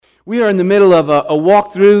We are in the middle of a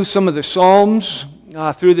walk through some of the Psalms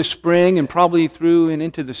through the spring and probably through and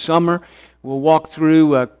into the summer. We'll walk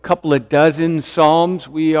through a couple of dozen Psalms.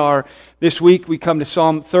 This week we come to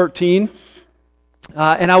Psalm 13.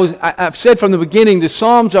 I've said from the beginning, the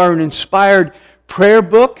Psalms are an inspired prayer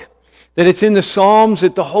book, that it's in the Psalms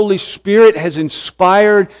that the Holy Spirit has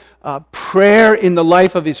inspired prayer in the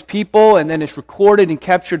life of His people, and then it's recorded and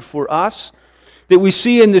captured for us. That we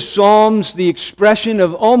see in the Psalms the expression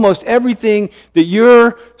of almost everything that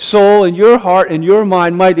your soul and your heart and your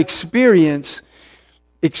mind might experience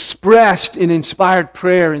expressed in inspired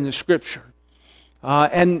prayer in the Scripture.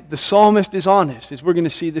 And the psalmist is honest, as we're going to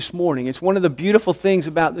see this morning. It's one of the beautiful things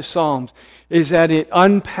about the Psalms is that it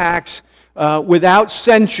unpacks without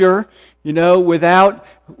censure, without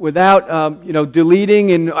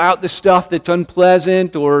deleting and out the stuff that's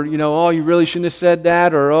unpleasant, or oh, you really shouldn't have said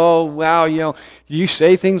that, or oh wow, do you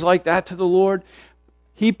say things like that to the Lord?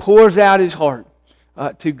 He pours out his heart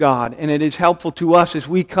to God, and it is helpful to us as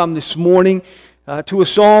we come this morning to a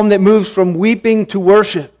psalm that moves from weeping to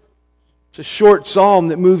worship. It's a short psalm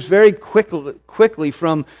that moves very quickly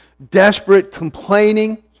from desperate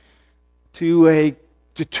complaining to a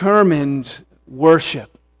determined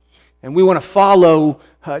worship. And we want to follow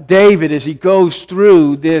David as he goes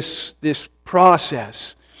through this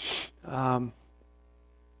process.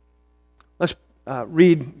 Let's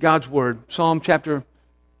read God's Word. Psalm chapter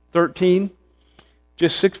 13,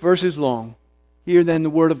 just 6 verses long. Hear then the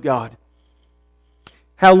Word of God.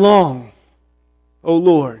 How long, O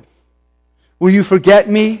Lord, will you forget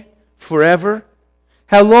me forever?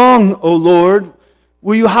 How long, O Lord,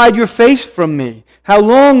 will you hide your face from me? How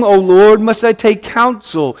long, O Lord, must I take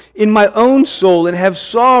counsel in my own soul and have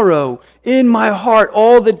sorrow in my heart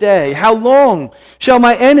all the day? How long shall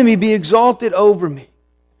my enemy be exalted over me?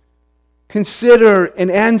 Consider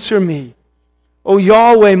and answer me. O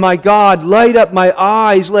Yahweh, my God, light up my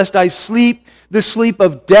eyes, lest I sleep the sleep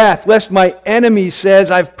of death, lest my enemy says,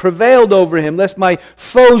 I've prevailed over him, lest my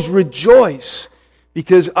foes rejoice,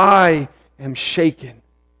 because I am shaken.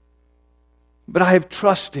 But I have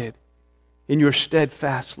trusted in your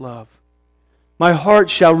steadfast love. My heart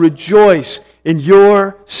shall rejoice in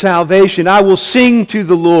your salvation. I will sing to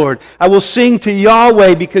the Lord. I will sing to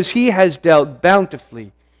Yahweh, because He has dealt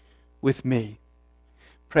bountifully with me.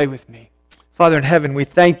 Pray with me. Father in heaven, we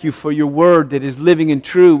thank you for your word that is living and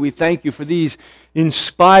true. We thank you for these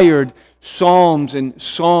inspired psalms and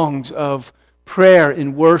songs of prayer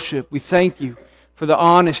and worship. We thank you for the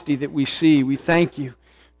honesty that we see. We thank you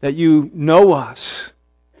that you know us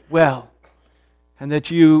well and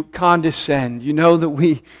that you condescend. You know that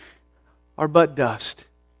we are but dust,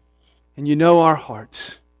 and you know our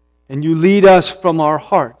hearts, and you lead us from our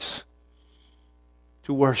hearts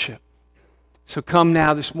to worship. So come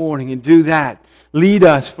now this morning and do that. Lead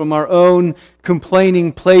us from our own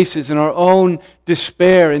complaining places and our own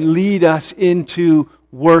despair, and lead us into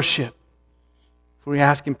worship. For we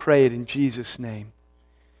ask and pray it in Jesus' name.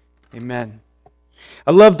 Amen.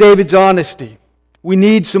 I love David's honesty. We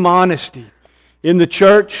need some honesty in the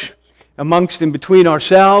church, amongst and between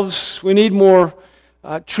ourselves. We need more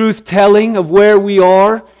truth-telling of where we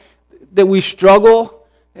are, that we struggle.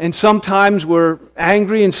 And sometimes we're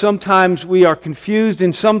angry, and sometimes we are confused,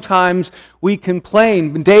 and sometimes we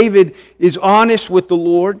complain. But David is honest with the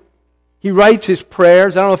Lord. He writes his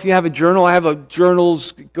prayers. I don't know if you have a journal. I have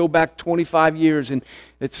journals that go back 25 years, and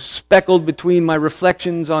it's speckled between my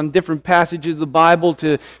reflections on different passages of the Bible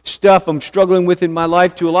to stuff I'm struggling with in my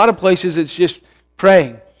life, to a lot of places it's just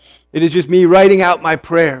praying. It is just me writing out my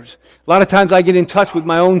prayers. A lot of times I get in touch with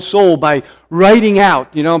my own soul by writing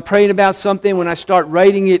out. I'm praying about something. When I start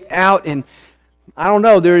writing it out, and I don't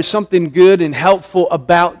know, there is something good and helpful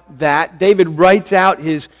about that. David writes out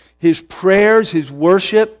his prayers, his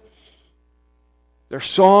worship. They're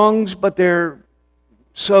songs, but they're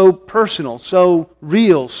so personal, so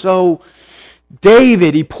real, so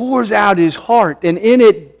David. He pours out his heart, and in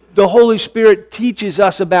it, the Holy Spirit teaches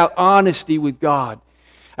us about honesty with God.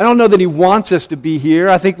 I don't know that He wants us to be here.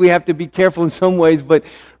 I think we have to be careful in some ways, but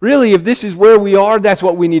really, if this is where we are, that's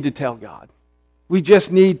what we need to tell God. We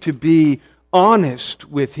just need to be honest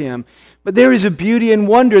with Him. But there is a beauty and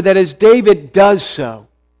wonder that as David does so,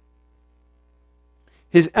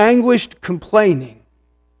 his anguished complaining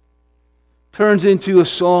turns into a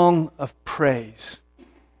song of praise.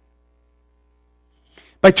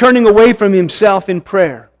 By turning away from himself in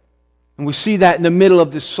prayer, and we see that in the middle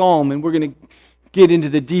of this psalm, and we're going to get into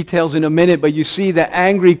the details in a minute, but you see the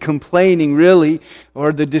angry complaining, really,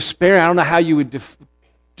 or the despair. I don't know how you would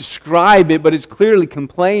describe it, but it's clearly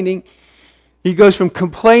complaining. He goes from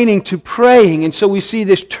complaining to praying, and so we see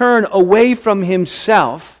this turn away from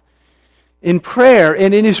himself in prayer.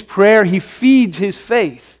 And in his prayer, he feeds his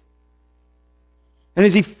faith. And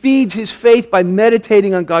as he feeds his faith by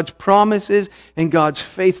meditating on God's promises and God's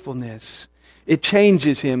faithfulness, it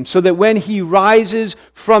changes him so that when he rises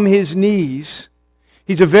from his knees,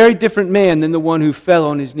 he's a very different man than the one who fell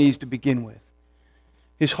on his knees to begin with.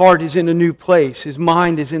 His heart is in a new place. His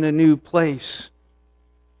mind is in a new place.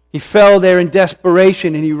 He fell there in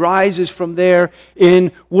desperation, and he rises from there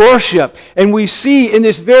in worship. And we see in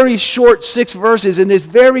this very short 6 verses, in this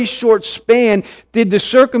very short span, did the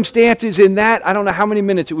circumstances in that, I don't know how many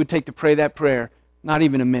minutes it would take to pray that prayer. Not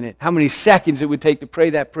even a minute. How many seconds it would take to pray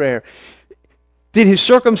that prayer. Did his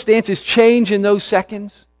circumstances change in those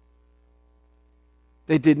seconds?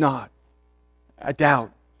 They did not. I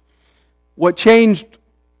doubt. What changed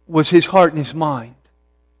was his heart and his mind.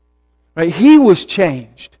 Right? He was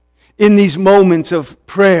changed in these moments of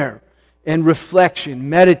prayer and reflection,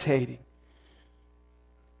 meditating.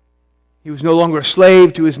 He was no longer a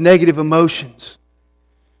slave to his negative emotions.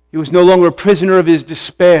 He was no longer a prisoner of his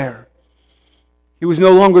despair. He was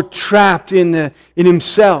no longer trapped in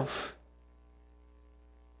himself.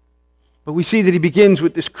 But we see that he begins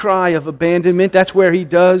with this cry of abandonment. That's where he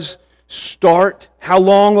does start. How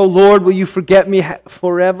long, O Lord, will you forget me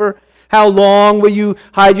forever? How long will you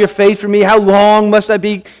hide your face from me? How long must I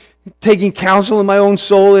be taking counsel in my own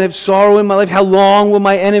soul and have sorrow in my life? How long will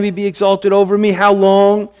my enemy be exalted over me? How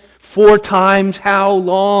long? 4 times. How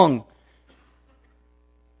long?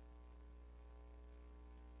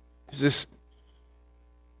 There's this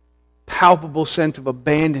palpable sense of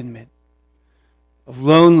abandonment, of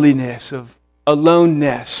loneliness, of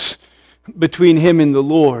aloneness between him and the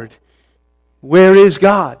Lord. Where is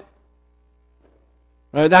God?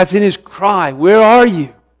 Right? That's in his cry. Where are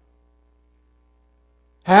you?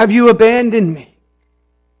 Have you abandoned me?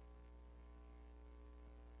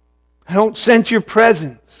 I don't sense your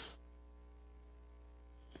presence.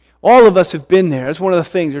 All of us have been there. That's one of the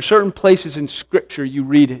things. There are certain places in Scripture you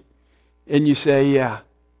read it and you say, yeah.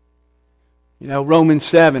 You know, Romans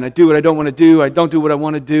 7, I do what I don't want to do. I don't do what I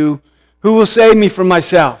want to do. Who will save me from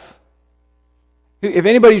myself? If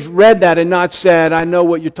anybody's read that and not said, I know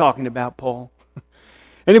what you're talking about, Paul.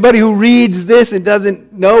 Anybody who reads this and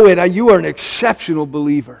doesn't know it, you are an exceptional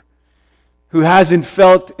believer who hasn't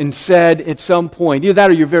felt and said at some point, either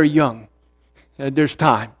that or you're very young, there's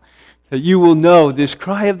time, that you will know this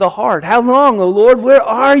cry of the heart. How long, O Lord, where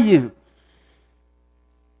are you?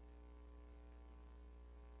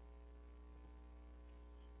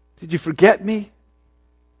 Did you forget me?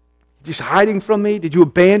 Just hiding from me? Did you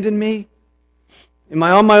abandon me? Am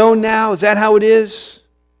I on my own now? Is that how it is?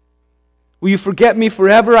 Will you forget me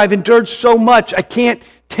forever? I've endured so much. I can't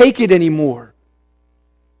take it anymore.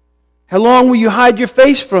 How long will you hide your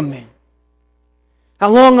face from me? How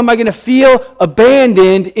long am I going to feel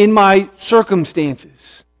abandoned in my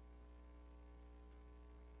circumstances?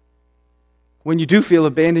 When you do feel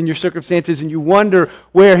abandoned in your circumstances and you wonder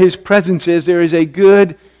where His presence is, there is a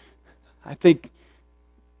good, I think,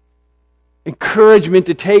 encouragement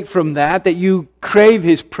to take from that you crave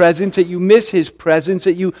His presence, that you miss His presence,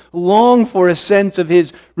 that you long for a sense of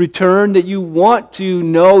His return, that you want to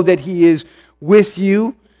know that He is with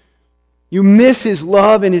you. You miss His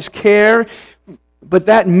love and His care, but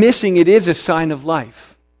that missing, it is a sign of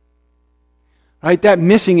life. Right? That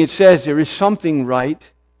missing, it says there is something right,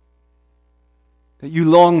 that you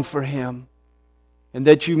long for Him, and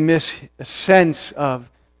that you miss a sense of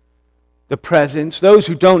the presence. Those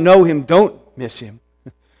who don't know Him don't miss Him.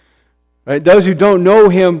 Right? Those who don't know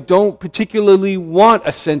Him don't particularly want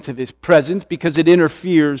a sense of His presence because it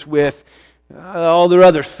interferes with all their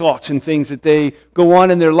other thoughts and things that they go on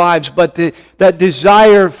in their lives. But that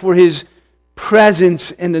desire for His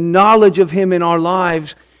presence and the knowledge of Him in our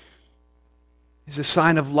lives is a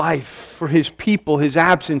sign of life. For His people, His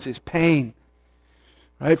absence is pain.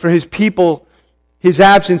 Right? For His people, His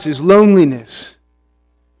absence is loneliness.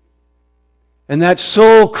 And that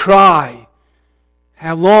soul cry,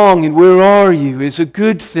 how long and where are you, is a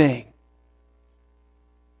good thing.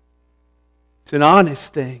 It's an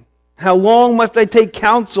honest thing. How long must I take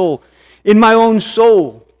counsel in my own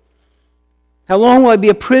soul? How long will I be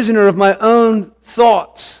a prisoner of my own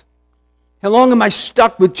thoughts? How long am I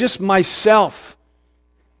stuck with just myself,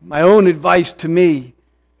 my own advice to me?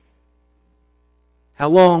 How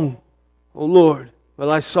long, O Lord, will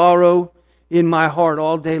I sorrow in my heart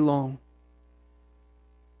all day long?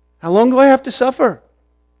 How long do I have to suffer?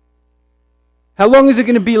 How long is it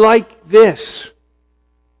going to be like this?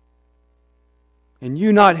 And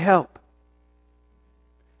you not help?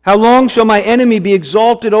 How long shall my enemy be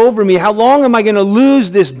exalted over me? How long am I going to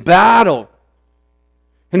lose this battle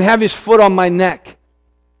and have his foot on my neck?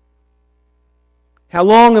 How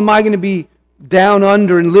long am I going to be down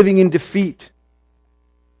under and living in defeat?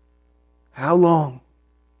 How long?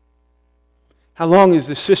 How long is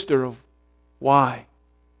the sister of why?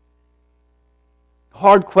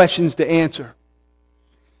 Hard questions to answer.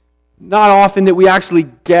 Not often that we actually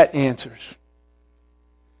get answers.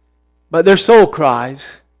 But their soul cries,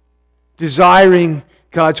 desiring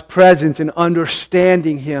God's presence and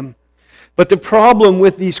understanding Him. But the problem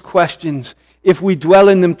with these questions, if we dwell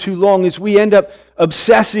in them too long, is we end up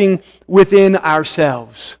obsessing within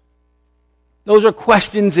ourselves. Those are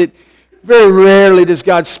questions that very rarely does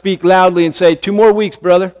God speak loudly and say, 2 more weeks,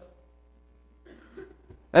 brother.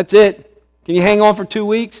 That's it. Can you hang on for 2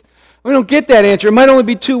 weeks? We don't get that answer. It might only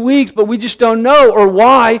be 2 weeks, but we just don't know. Or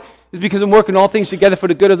why? It's because I'm working all things together for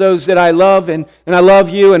the good of those that I love, and I love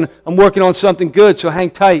you, and I'm working on something good, so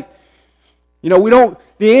hang tight. We don't,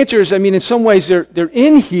 the answers, in some ways they're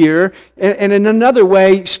in here, and in another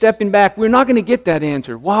way, stepping back, we're not going to get that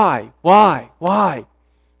answer. Why?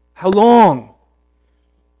 How long?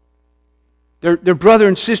 They're brother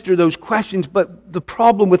and sister, those questions, but the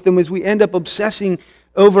problem with them is we end up obsessing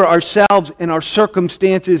over ourselves and our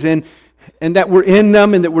circumstances and that we're in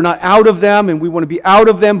them and that we're not out of them, and we want to be out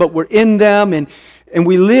of them, but we're in them, and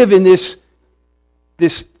we live in this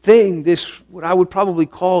thing, what I would probably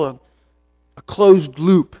call a closed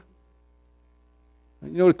loop.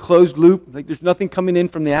 You know what a closed loop? Like there's nothing coming in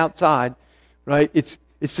from the outside, right? It's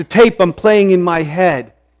the tape I'm playing in my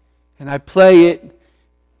head, and I play it,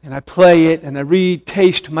 and I play it, and I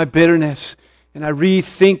re-taste my bitterness, and I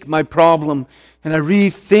rethink my problem, and I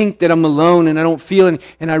rethink that I'm alone and I don't feel it,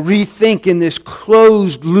 and I rethink in this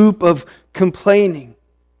closed loop of complaining.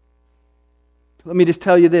 Let me just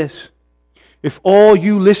tell you this. If all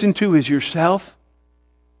you listen to is yourself,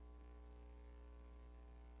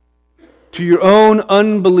 to your own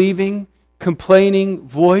unbelieving, complaining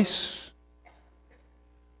voice,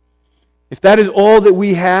 if that is all that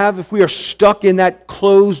we have, if we are stuck in that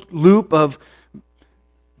closed loop of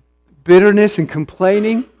bitterness and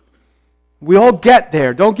complaining, we all get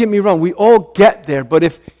there. Don't get me wrong. We all get there. But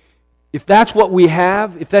if that's what we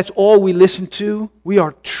have, if that's all we listen to, we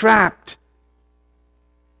are trapped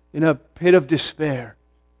in a pit of despair.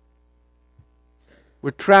 We're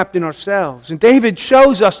trapped in ourselves. And David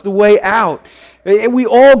shows us the way out. And we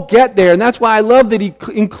all get there. And that's why I love that he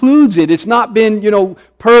includes it. It's not been,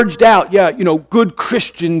 purged out. Yeah, good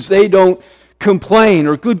Christians, they don't complain,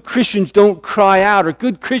 or good Christians don't cry out, or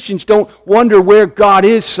good Christians don't wonder where God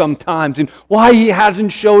is sometimes and why He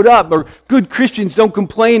hasn't showed up, or good Christians don't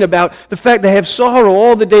complain about the fact they have sorrow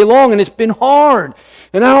all the day long and it's been hard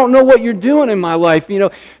and I don't know what you're doing in my life.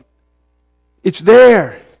 It's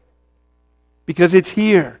there because it's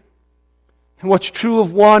here. And what's true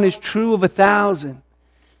of one is true of 1,000.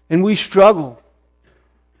 And we struggle.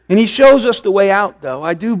 And He shows us the way out, though.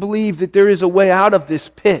 I do believe that there is a way out of this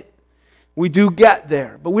pit. We do get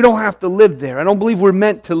there, but we don't have to live there. I don't believe we're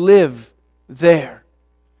meant to live there.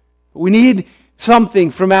 We need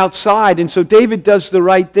something from outside, and so David does the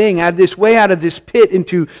right thing. Add this way out of this pit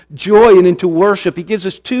into joy and into worship. He gives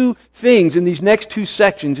us 2 things in these next 2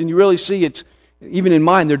 sections, and you really see it's, even in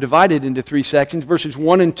mine, they're divided into 3 sections. Verses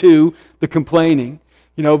 1 and 2, the complaining.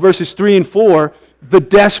 Verses 3 and 4, the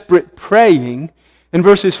desperate praying. And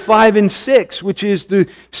verses 5 and 6, which is the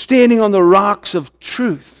standing on the rocks of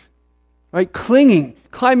truth. Right?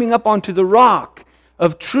 Climbing up onto the rock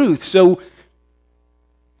of truth. So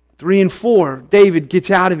 3 and 4, David gets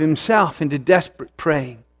out of himself into desperate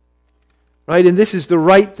praying. Right? And this is the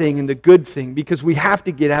right thing and the good thing, because we have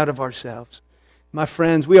to get out of ourselves. My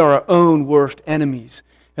friends, we are our own worst enemies.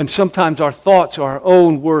 And sometimes our thoughts are our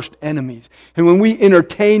own worst enemies. And when we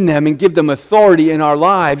entertain them and give them authority in our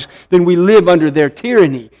lives, then we live under their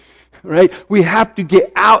tyranny. Right? We have to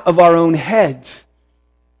get out of our own heads.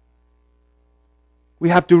 We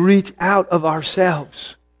have to reach out of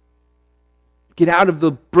ourselves. Get out of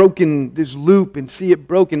this loop and see it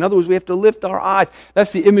broken. In other words, we have to lift our eyes.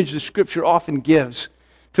 That's the image the Scripture often gives.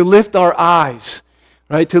 To lift our eyes.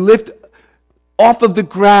 Right? To lift off of the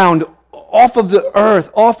ground, off of the earth,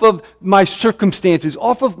 off of my circumstances,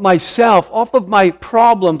 off of myself, off of my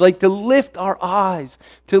problems. Like to lift our eyes.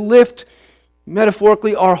 To lift,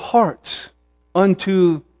 metaphorically, our hearts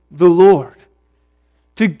unto the Lord.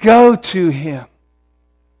 To go to Him.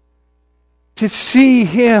 To see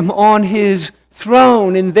Him on His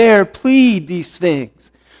throne and there plead these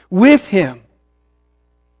things with Him.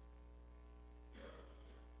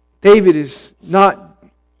 David is not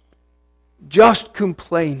just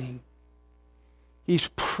complaining. He's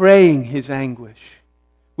praying his anguish,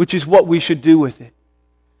 which is what we should do with it.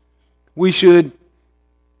 We should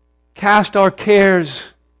cast our cares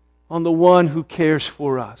on the one who cares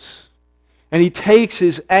for us. And he takes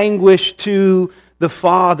his anguish to the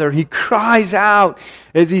Father. He cries out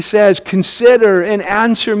as he says, "Consider and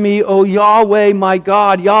answer me, O Yahweh, my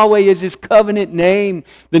God." Yahweh is his covenant name,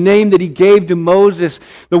 the name that he gave to Moses,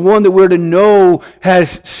 the one that we're to know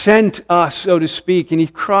has sent us, so to speak. And he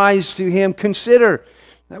cries to him, "Consider."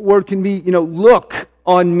 That word can be, look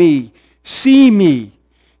on me, see me.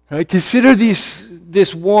 Right? Consider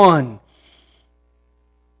this one.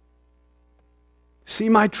 See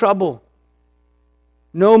my trouble.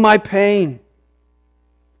 Know my pain.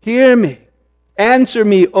 Hear me. Answer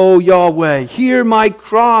me, O Yahweh. Hear my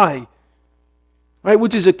cry. Right?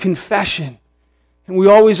 Which is a confession. And we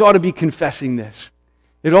always ought to be confessing this.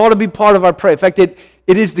 It ought to be part of our prayer. In fact, it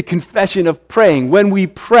is the confession of praying. When we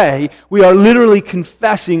pray, we are literally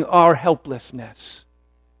confessing our helplessness.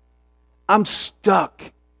 I'm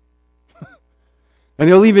stuck. And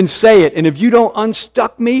he'll even say it. And if you don't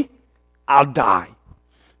unstuck me, I'll die.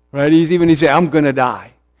 Right? He said, I'm going to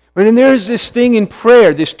die. Right? And there's this thing in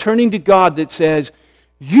prayer, this turning to God that says,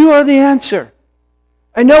 you are the answer.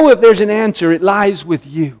 I know if there's an answer, it lies with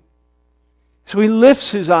you. So he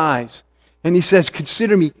lifts his eyes and he says,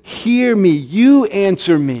 consider me, hear me, you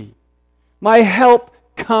answer me. My help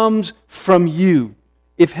comes from you,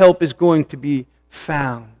 if help is going to be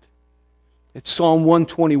found. It's Psalm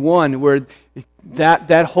 121 where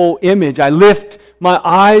that whole image, I lift my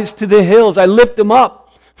eyes to the hills, I lift them up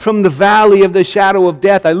from the valley of the shadow of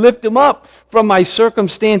death. I lift them up from my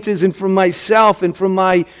circumstances and from myself and from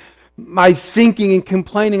my thinking and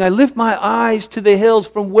complaining. I lift my eyes to the hills.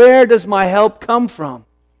 From where does my help come from?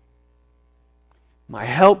 My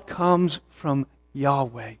help comes from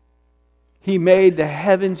Yahweh. He made the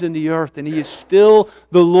heavens and the earth, and He is still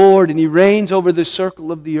the Lord, and He reigns over the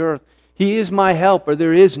circle of the earth. He is my helper.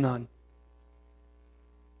 There is none.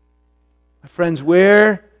 My friends,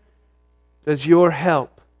 where does your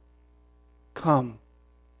help come?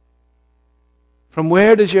 From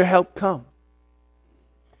where does your help come?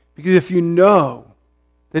 Because if you know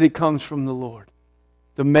that it comes from the Lord,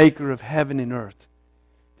 the maker of heaven and earth,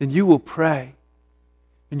 then you will pray,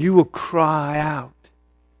 and you will cry out,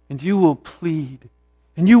 and you will plead,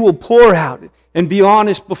 and you will pour out and be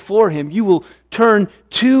honest before Him. You will turn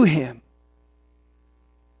to Him.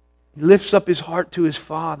 He lifts up his heart to his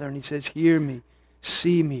Father, and he says, hear me,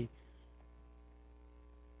 see me.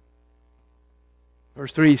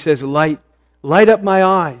 Verse 3, he says, light up my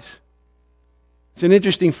eyes. It's an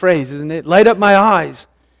interesting phrase, isn't it? Light up my eyes,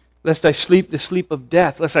 lest I sleep the sleep of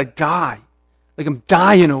death, lest I die. Like I'm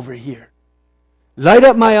dying over here. Light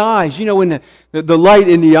up my eyes. You know, when the light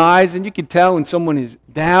in the eyes, and you can tell when someone is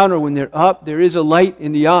down or when they're up, there is a light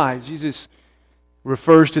in the eyes. Jesus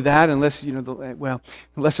refers to that, unless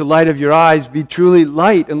the light of your eyes be truly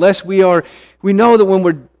light. Unless we know that when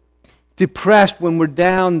we're depressed, when we're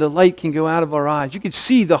down, the light can go out of our eyes. You could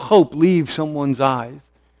see the hope leave someone's eyes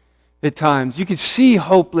at times. You could see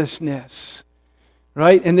hopelessness,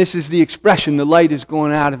 right? And this is the expression, the light is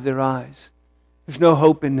going out of their eyes. There's no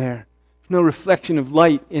hope in there. There's no reflection of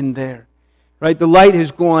light in there, right? The light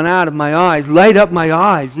has gone out of my eyes. Light up my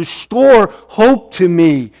eyes. Restore hope to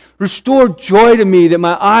me. Restore joy to me, that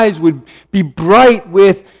my eyes would be bright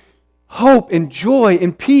with hope and joy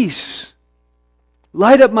and peace.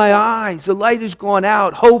 Light up my eyes. The light has gone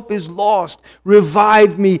out. Hope is lost.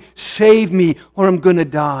 Revive me, save me, or I'm going to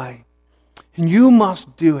die. And you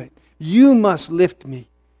must do it. You must lift me.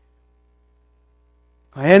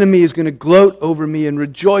 My enemy is going to gloat over me and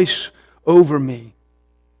rejoice over me.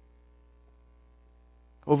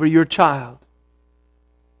 Over your child.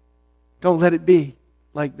 Don't let it be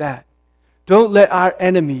like that. Don't let our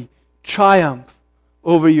enemy triumph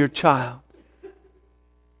over your child.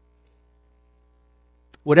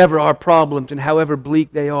 Whatever our problems and however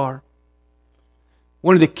bleak they are.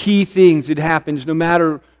 One of the key things that happens, no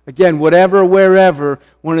matter, again, whatever, wherever,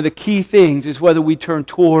 one of the key things is whether we turn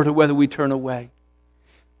toward or whether we turn away.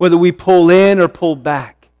 Whether we pull in or pull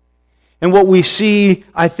back. And what we see,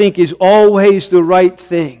 I think, is always the right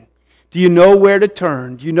thing. Do you know where to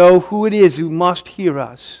turn? Do you know who it is who must hear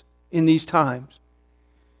us in these times?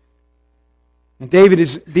 And David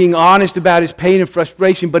is being honest about his pain and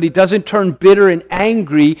frustration, but he doesn't turn bitter and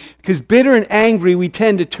angry, because bitter and angry we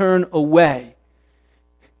tend to turn away.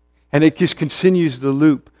 And it just continues the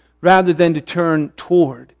loop, rather than to turn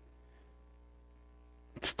toward.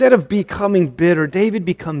 Instead of becoming bitter, David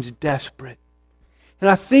becomes desperate. And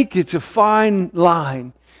I think it's a fine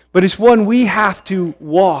line, but it's one we have to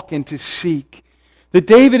walk and to seek. That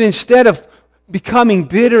David, instead of becoming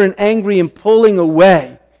bitter and angry and pulling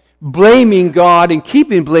away, blaming God and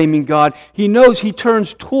keeping blaming God, he knows he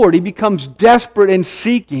turns toward, he becomes desperate and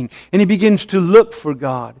seeking, and he begins to look for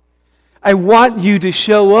God. I want you to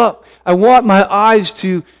show up. I want my eyes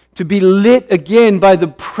to be lit again by the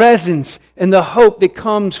presence and the hope that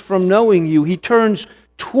comes from knowing you. He turns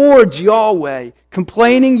towards Yahweh,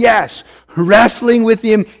 complaining, yes. Wrestling with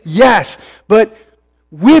Him, yes. But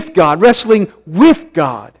with God, wrestling with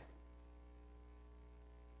God.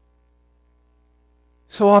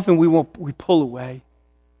 So often we pull away.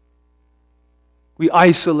 We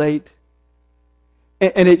isolate.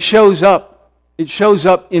 And it shows up. It shows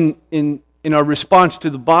up in our response to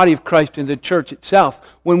the body of Christ and the church itself.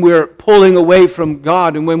 When we're pulling away from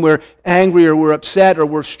God and when we're angry or we're upset or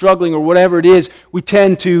we're struggling or whatever it is, we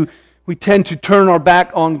tend to turn our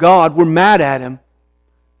back on God. We're mad at Him.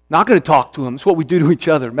 Not going to talk to Him. It's what we do to each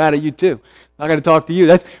other. Mad at you too. Not going to talk to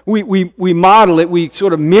you. We model it. We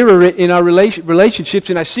sort of mirror it in our relationships.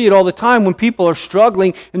 And I see it all the time when people are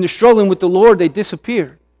struggling and they're struggling with the Lord. They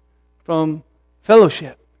disappear from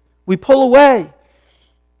fellowship. We pull away.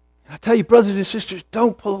 I tell you, brothers and sisters,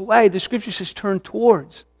 don't pull away. The Scripture says turn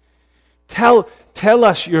towards. Tell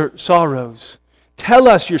us your sorrows. Tell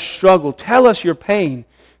us your struggle. Tell us your pain.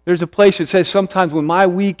 There's a place that says sometimes when my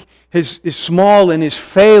week is small and is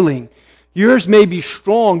failing, yours may be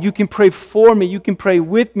strong. You can pray for me. You can pray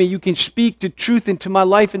with me. You can speak the truth into my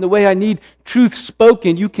life in the way I need truth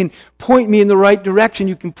spoken. You can point me in the right direction.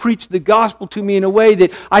 You can preach the gospel to me in a way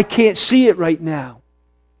that I can't see it right now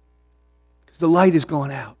because the light is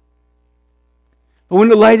gone out. But when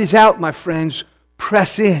the light is out, my friends,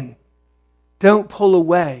 press in. Don't pull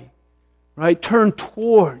away. Right? Turn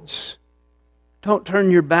towards. Don't turn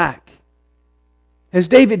your back. As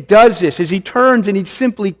David does this, as he turns and he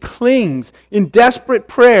simply clings in desperate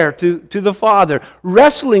prayer to the Father,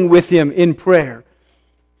 wrestling with Him in prayer,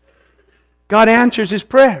 God answers his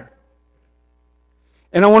prayer.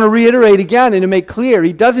 And I want to reiterate again and to make clear,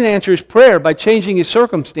 He doesn't answer his prayer by changing his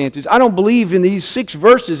circumstances. I don't believe in these 6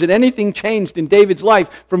 verses that anything changed in David's life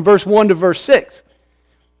from verse 1 to verse 6.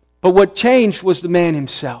 But what changed was the man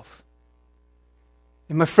himself.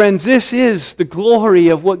 And my friends, this is the glory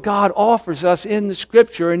of what God offers us in the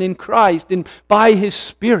Scripture and in Christ and by His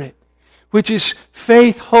Spirit, which is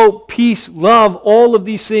faith, hope, peace, love, all of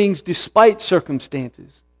these things despite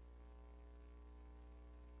circumstances.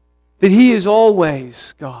 That He is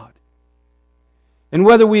always God. And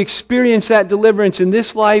whether we experience that deliverance in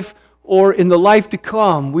this life or in the life to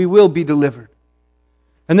come, we will be delivered.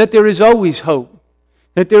 And that there is always hope.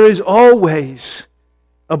 That there is always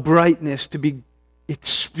a brightness to be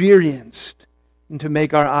experienced and to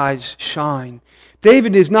make our eyes shine.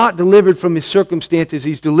 David is not delivered from his circumstances.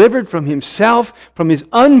 He's delivered from himself, from his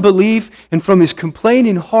unbelief, and from his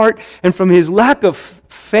complaining heart, and from his lack of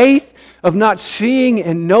faith, of not seeing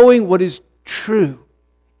and knowing what is true,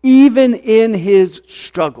 even in his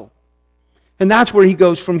struggle. And that's where he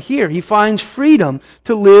goes from here. He finds freedom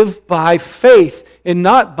to live by faith and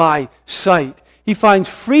not by sight. He finds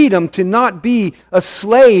freedom to not be a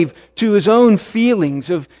slave to his own feelings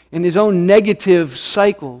and his own negative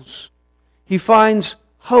cycles. He finds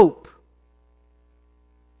hope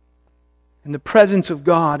in the presence of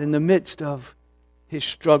God in the midst of his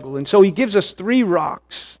struggle. And so he gives us 3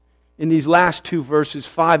 rocks in these last 2 verses,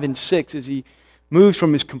 5 and 6, as he moves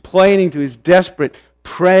from his complaining to his desperate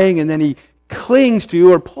praying, and then he clings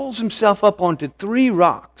to or pulls himself up onto 3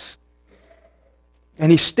 rocks.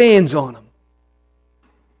 And he stands on them.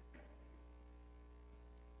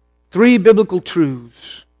 3 biblical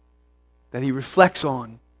truths that he reflects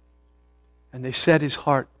on, and they set his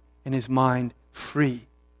heart and his mind free.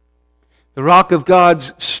 The rock of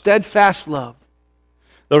God's steadfast love,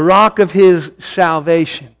 the rock of His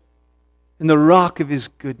salvation, and the rock of His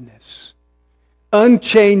goodness.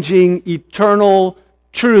 Unchanging, eternal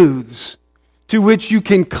truths to which you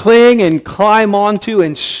can cling and climb onto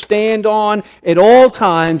and stand on at all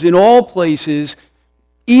times, in all places,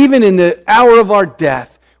 even in the hour of our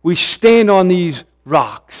death. We stand on these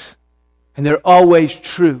rocks, and they're always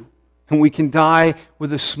true. And we can die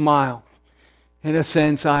with a smile. In a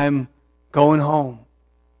sense, I'm going home,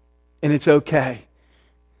 and it's okay.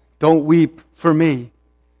 Don't weep for me.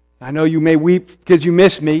 I know you may weep because you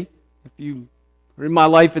miss me, if you are in my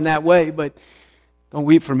life in that way, but don't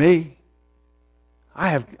weep for me.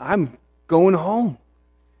 I'm going home.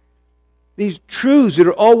 These truths that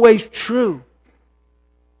are always true.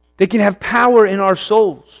 They can have power in our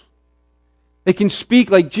souls. They can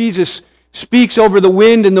speak like Jesus speaks over the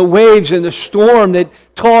wind and the waves and the storm that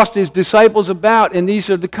tossed His disciples about. And these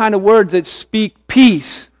are the kind of words that speak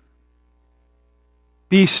peace.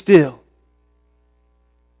 Be still.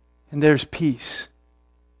 And there's peace.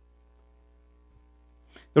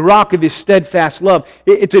 The rock of his steadfast love.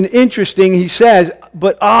 It's an interesting, he says,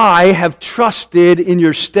 but I have trusted in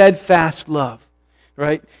your steadfast love.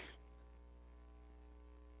 Right?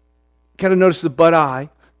 Kind of notice the but I.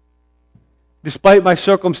 Despite my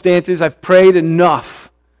circumstances, I've prayed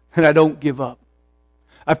enough and I don't give up.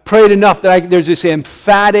 I've prayed enough that there's this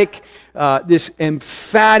emphatic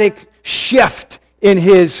shift in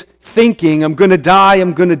his thinking. I'm going to die,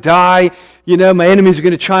 I'm going to die. You know, my enemies are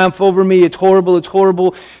going to triumph over me. It's horrible,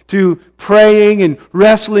 to praying and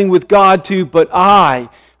wrestling with God to, but I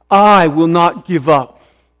will not give up.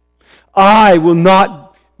 I will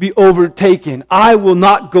not be overtaken. I will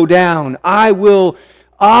not go down. I will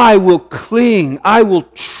cling. I will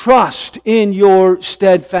trust in your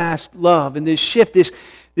steadfast love. And this shift, this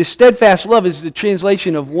steadfast love is the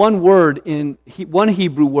translation of one word in one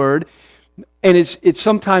Hebrew word, and it's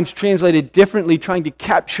sometimes translated differently, trying to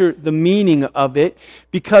capture the meaning of it,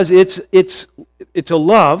 because it's a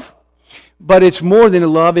love, but it's more than a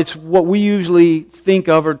love. It's what we usually think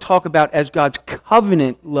of or talk about as God's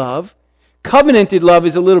covenant love. Covenanted love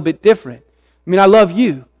is a little bit different. I mean, I love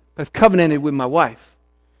you, but I've covenanted with my wife,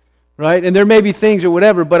 right? And there may be things or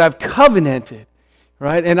whatever, but I've covenanted,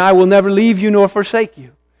 right? And I will never leave you nor forsake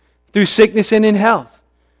you, through sickness and in health,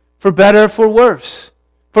 for better or for worse,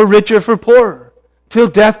 for richer or for poorer, till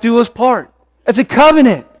death do us part. That's a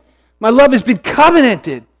covenant. My love has been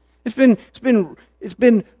covenanted. It's been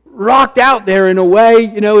rocked out there in a way,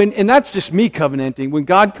 you know, and that's just me covenanting. When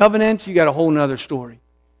God covenants, you got a whole nother story.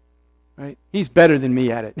 Right? He's better than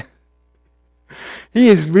me at it. He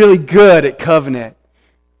is really good at covenant.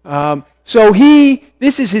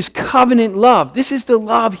 This is his covenant love. This is the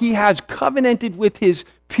love he has covenanted with his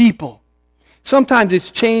people. Sometimes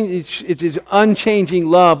it's his unchanging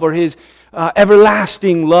love, or his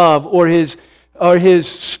everlasting love, or his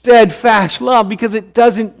steadfast love, because it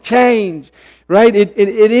doesn't change. Right? It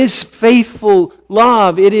is faithful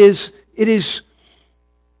love. It is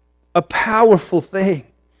a powerful thing.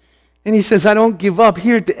 And he says, I don't give up.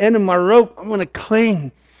 Here at the end of my rope, I'm going to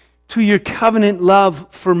cling to your covenant love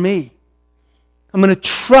for me. I'm going to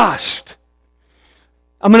trust.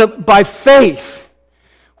 I'm going to, by faith,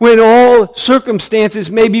 when all circumstances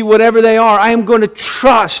may be whatever they are, I am going to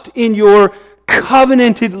trust in your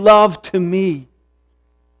covenanted love to me.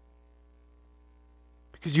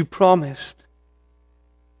 Because you promised.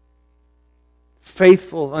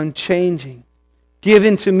 Faithful, unchanging,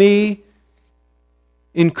 given to me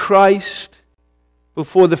in Christ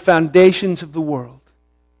before the foundations of the world.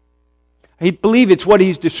 I believe it's what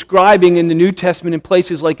he's describing in the New Testament in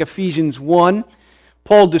places like Ephesians 1.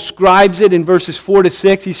 Paul describes it in verses 4 to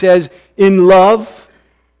 6. He says, in love,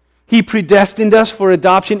 he predestined us for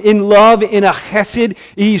adoption. In love, in a chesed,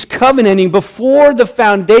 he's covenanting before the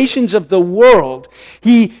foundations of the world.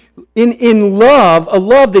 In love, a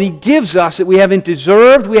love that he gives us that we haven't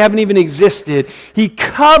deserved, we haven't even existed. He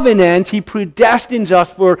predestines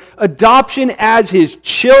us for adoption as his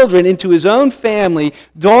children into his own family,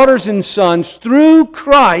 daughters and sons, through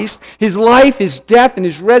Christ, his life, his death, and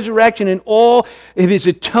his resurrection, and all of his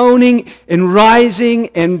atoning and rising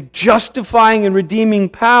and justifying and redeeming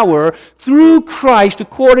power, through Christ,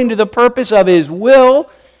 according to the purpose of his will,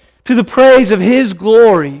 to the praise of his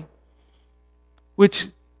glory, which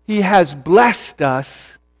he has blessed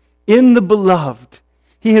us in the beloved.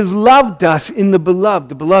 He has loved us in the beloved.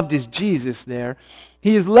 The beloved is Jesus there.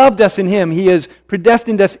 He has loved us in him. He has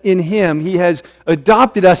predestined us in him. He has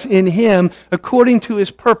adopted us in him according to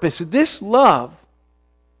his purpose. This love,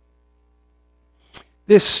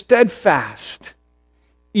 this steadfast,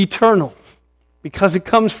 eternal, because it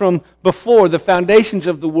comes from before the foundations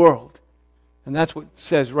of the world. And that's what it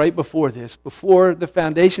says right before this. Before the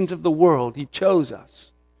foundations of the world, he chose us.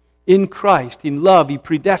 In Christ, in love, he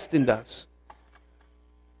predestined us.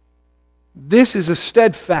 This is a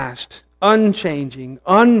steadfast, unchanging,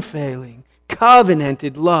 unfailing,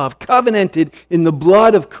 covenanted love, covenanted in the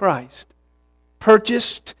blood of Christ,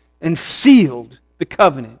 purchased and sealed the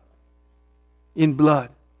covenant in blood.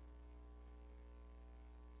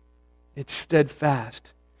 It's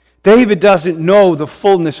steadfast. David doesn't know the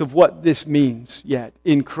fullness of what this means yet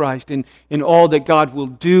in Christ and in all that God will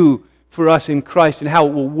do for us in Christ and how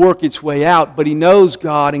it will work its way out. But he knows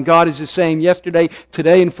God, and God is the same yesterday,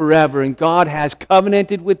 today, and forever. And God has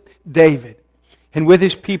covenanted with David and with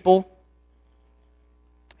his people.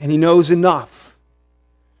 And he knows enough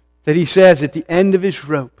that he says at the end of his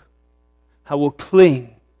rope, I will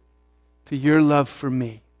cling to your love for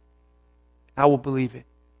me. I will believe it.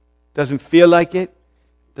 Doesn't feel like it.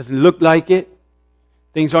 Doesn't look like it.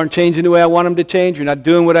 Things aren't changing the way I want them to change. You're not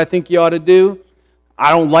doing what I think you ought to do.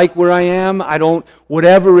 I don't like where I am.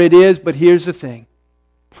 Whatever it is, but here's the thing.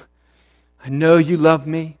 I know you love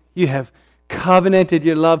me. You have covenanted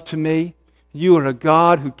your love to me. You are a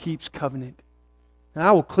God who keeps covenant. And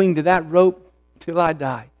I will cling to that rope till I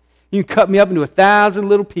die. You can cut me up into 1,000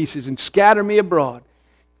 little pieces and scatter me abroad.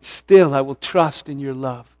 Still, I will trust in your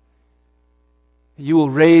love. You will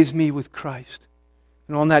raise me with Christ.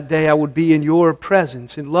 And on that day, I would be in your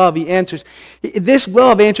presence. In love, he answers. This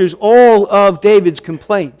love answers all of David's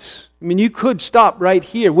complaints. I mean, you could stop right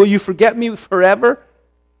here. Will you forget me forever?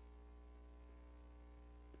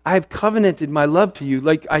 I have covenanted my love to you,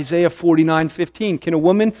 like Isaiah 49:15. Can a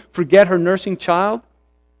woman forget her nursing child?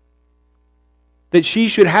 That she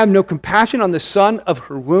should have no compassion on the son of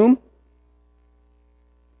her womb?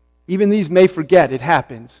 Even these may forget. It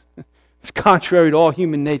happens. It's contrary to all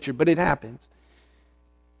human nature, but it happens.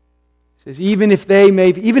 It says, even if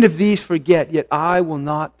these forget, yet I will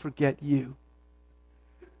not forget you.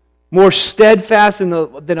 More steadfast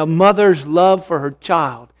than a mother's love for her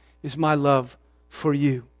child is my love for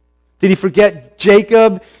you. Did he forget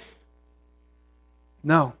Jacob?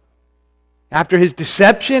 No. After his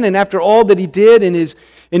deception and after all that he did in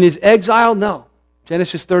his exile? No.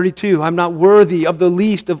 Genesis 32, I'm not worthy of the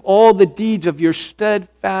least of all the deeds of your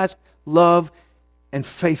steadfast love and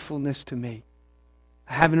faithfulness to me.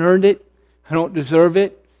 I haven't earned it. I don't deserve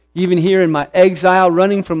it. Even here in my exile,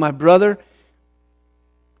 running from my brother,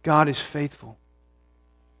 God is faithful.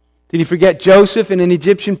 Did he forget Joseph in an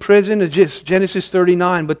Egyptian prison? It's just Genesis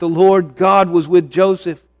 39. But the Lord God was with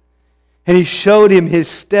Joseph, and he showed him his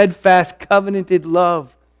steadfast covenanted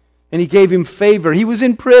love, and he gave him favor. He was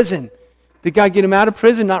in prison. Did God get him out of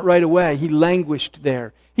prison? Not right away. He languished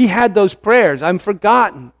there. He had those prayers. I'm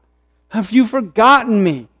forgotten. Have you forgotten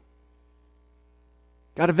me?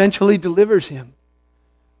 God eventually delivers him.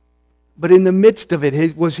 But in the midst of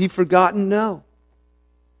it, was he forgotten? No.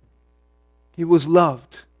 He was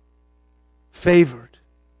loved, favored.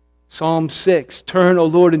 Psalm 6, turn, O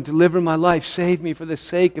Lord, and deliver my life. Save me for the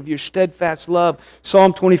sake of your steadfast love.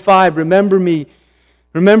 Psalm 25, remember me.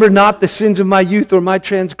 Remember not the sins of my youth or my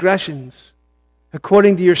transgressions.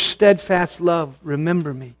 According to your steadfast love,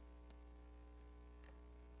 remember me.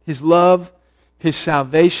 His love, his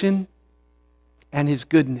salvation, and his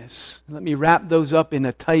goodness. Let me wrap those up in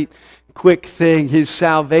a tight, quick thing. His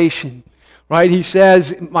salvation. Right? He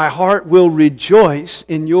says, my heart will rejoice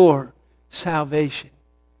in your salvation.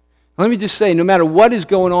 Let me just say, no matter what is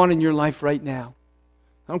going on in your life right now,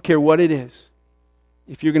 I don't care what it is.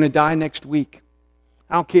 If you're going to die next week,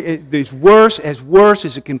 I don't care. There's worse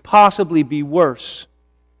as it can possibly be worse.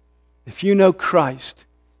 If you know Christ,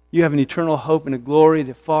 you have an eternal hope and a glory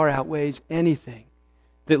that far outweighs anything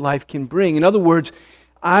that life can bring. In other words,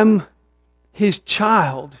 I'm his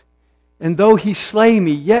child, and though he slay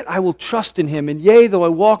me, yet I will trust in him. And yea, though I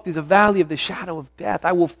walk through the valley of the shadow of death,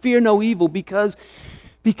 I will fear no evil because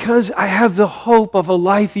I have the hope of a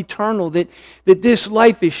life eternal, that this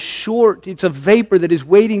life is short. It's a vapor that is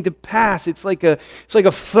waiting to pass. It's like a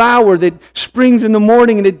flower that springs in the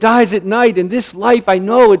morning and it dies at night. And this life, I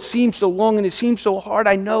know it seems so long and it seems so hard,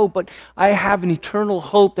 I know, but I have an eternal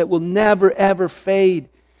hope that will never, ever fade.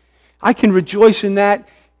 I can rejoice in that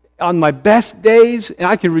on my best days, and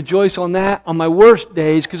I can rejoice on that on my worst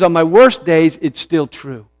days, because on my worst days, it's still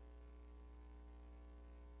true.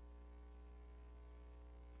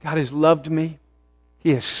 God has loved me.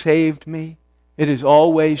 He has saved me. It is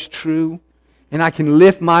always true. And I can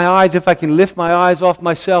lift my eyes. If I can lift my eyes off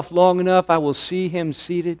myself long enough, I will see him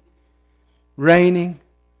seated, reigning,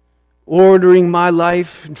 ordering my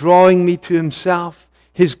life, drawing me to himself.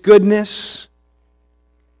 His goodness.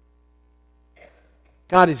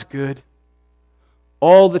 God is good.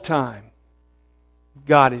 All the time,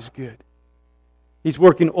 God is good. He's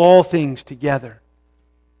working all things together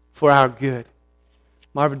for our good.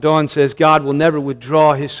 Marvin Dawn says, God will never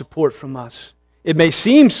withdraw his support from us. It may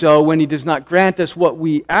seem so when he does not grant us what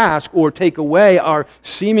we ask or take away our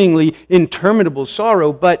seemingly interminable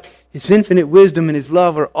sorrow, but his infinite wisdom and his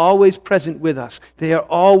love are always present with us. They are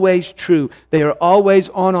always true. They are always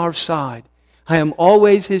on our side. I am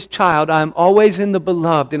always his child. I am always in the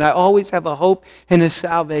beloved, and I always have a hope and a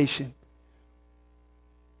salvation.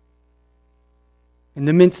 In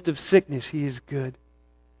the midst of sickness, he is good.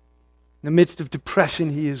 In the midst of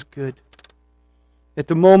depression, he is good. At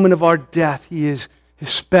the moment of our death, he is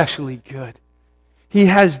especially good. He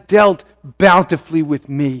has dealt bountifully with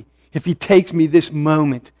me. If he takes me this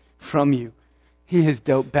moment from you, he has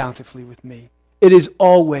dealt bountifully with me. It is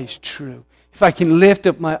always true. If I can lift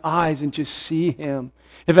up my eyes and just see him,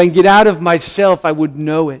 if I can get out of myself, I would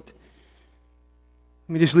know it.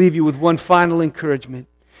 Let me just leave you with one final encouragement.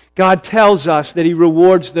 God tells us that He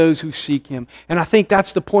rewards those who seek Him. And I think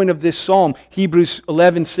that's the point of this psalm. Hebrews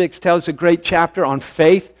 11:6 tells a great chapter on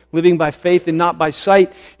faith, living by faith and not by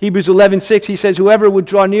sight. Hebrews 11:6, he says, whoever would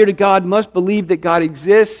draw near to God must believe that God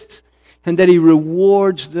exists and that He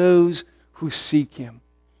rewards those who seek Him.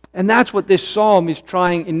 And that's what this psalm is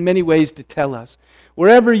trying in many ways to tell us.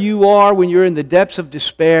 Wherever you are when you're in the depths of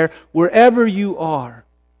despair, wherever you are,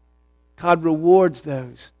 God rewards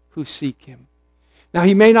those who seek Him. Now,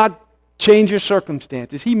 He may not change your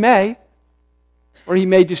circumstances. He may, or He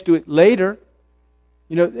may just do it later.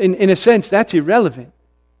 You know, in a sense, that's irrelevant.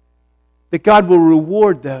 That God will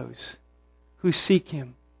reward those who seek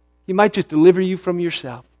Him. He might just deliver you from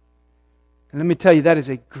yourself. And let me tell you, that is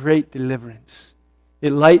a great deliverance.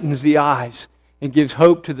 It lightens the eyes and gives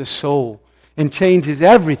hope to the soul and changes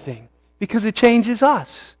everything because it changes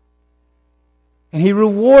us. And He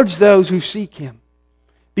rewards those who seek Him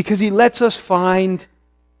because He lets us find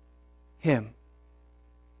Him.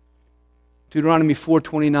 Deuteronomy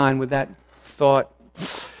 4:29, with that thought.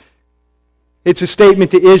 It's a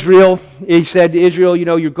statement to Israel. He said to Israel, you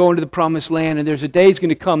know, you're going to the promised land, and there's a day is going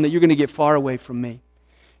to come that you're going to get far away from me.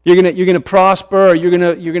 You're going to prosper, or you're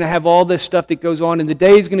going to have all this stuff that goes on, and the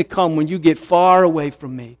day is going to come when you get far away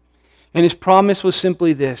from me. And His promise was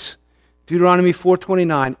simply this, Deuteronomy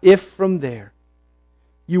 4:29, if from there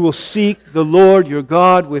you will seek the Lord your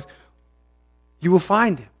God you will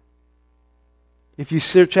find Him. If you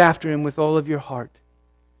search after Him with all of your heart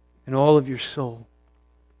and all of your soul.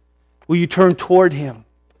 Will you turn toward Him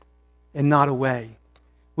and not away?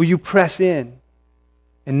 Will you press in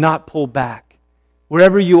and not pull back?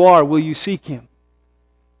 Wherever you are, will you seek Him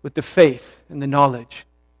with the faith and the knowledge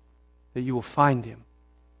that you will find Him?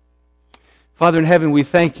 Father in heaven, we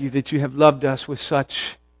thank You that You have loved us with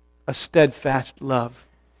such a steadfast love.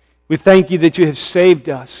 We thank You that You have saved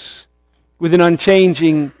us with an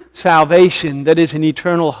unchanging salvation that is an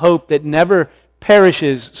eternal hope that never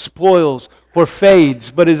perishes, spoils, or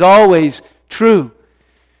fades, but is always true.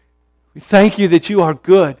 We thank You that You are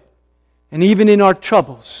good, and even in our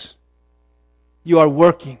troubles, You are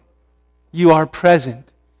working. You are present.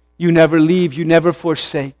 You never leave. You never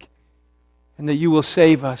forsake. And that You will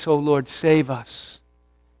save us. Oh Lord, save us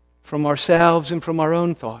from ourselves and from our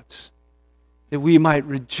own thoughts, that we might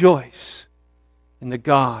rejoice in the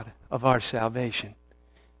God of our salvation.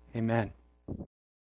 Amen.